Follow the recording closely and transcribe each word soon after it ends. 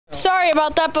sorry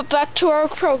about that, but back to our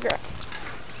program.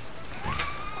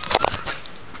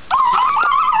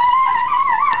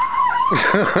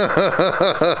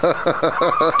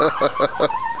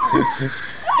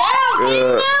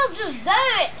 Just do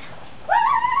it.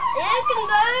 You can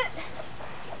do it.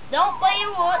 Don't play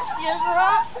your watch, just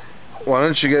run. Why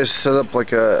don't you guys set up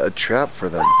like a trap for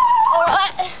them?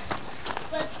 Alright.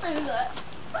 Let's do that.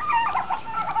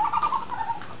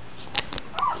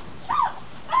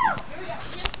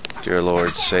 Dear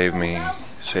Lord, save me.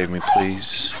 Save me,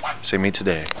 please. Save me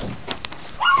today.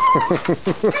 Stupid.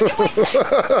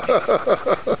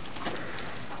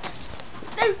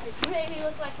 You made me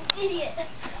look like an idiot.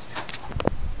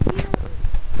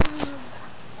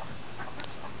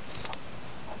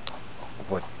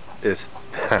 What is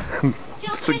that?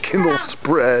 It's the Kendall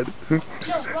spread.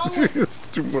 It's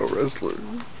 2 more wrestlers.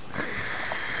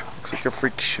 Looks like a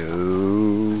freak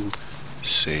show.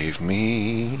 Save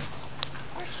me.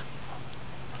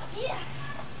 Yeah.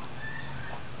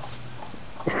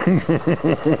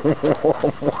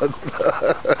 What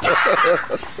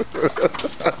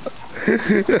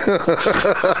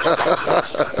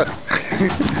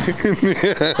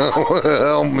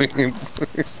help me.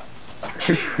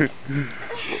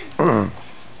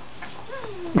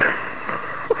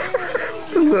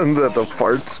 Isn't that the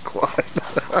fart squad?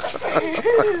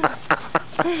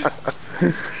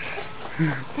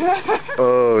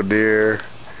 Oh dear.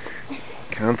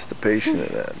 Constipation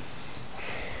in that.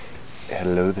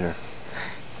 Hello there.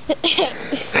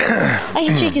 I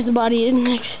can shake his body in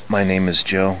next. My name is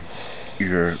Joe.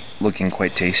 You're looking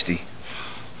quite tasty.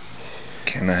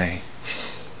 Can I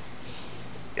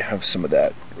have some of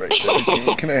that right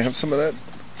there? Can I have some of that?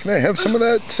 Can I have some of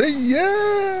that? Say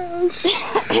yes!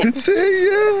 Say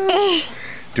yes!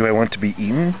 Do I want to be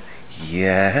eaten?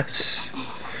 Yes.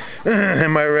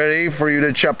 Am I ready for you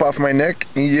to chop off my neck?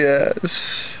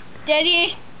 Yes.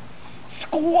 Daddy,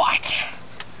 squat.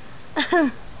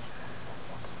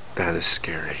 That is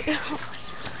scary. Okay,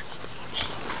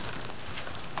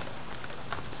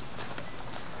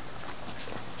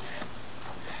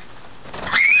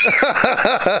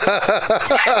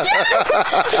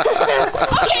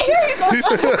 here you go.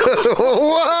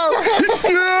 Wow!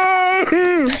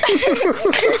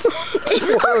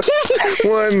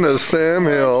 What in the Sam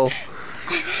Hill?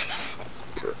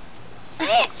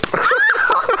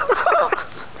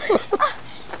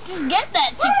 Just get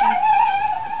that chicken.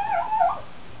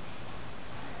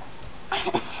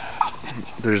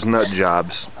 There's nut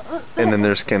jobs, and then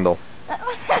there's Kendall.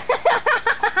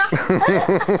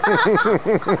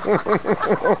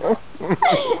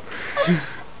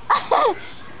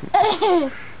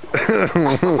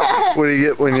 What do you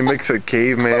get when you mix a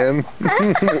caveman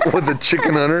with a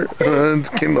chicken hunter? It's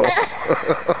Kendall.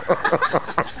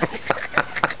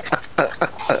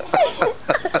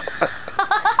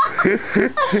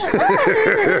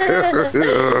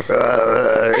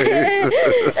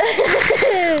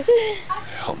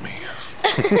 Help me.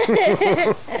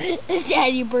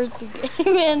 Daddy birthday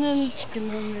game and then the chicken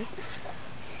hunter.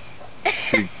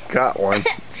 She got one.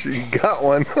 She got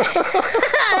one.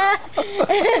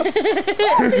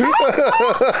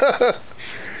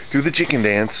 Do the chicken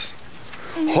dance.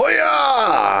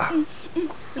 Hoya!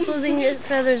 This was in your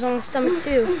feathers on the stomach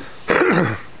too.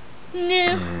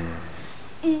 No.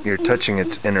 You're touching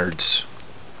its innards.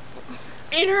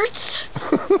 Innards?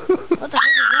 What the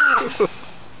heck is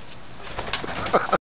that?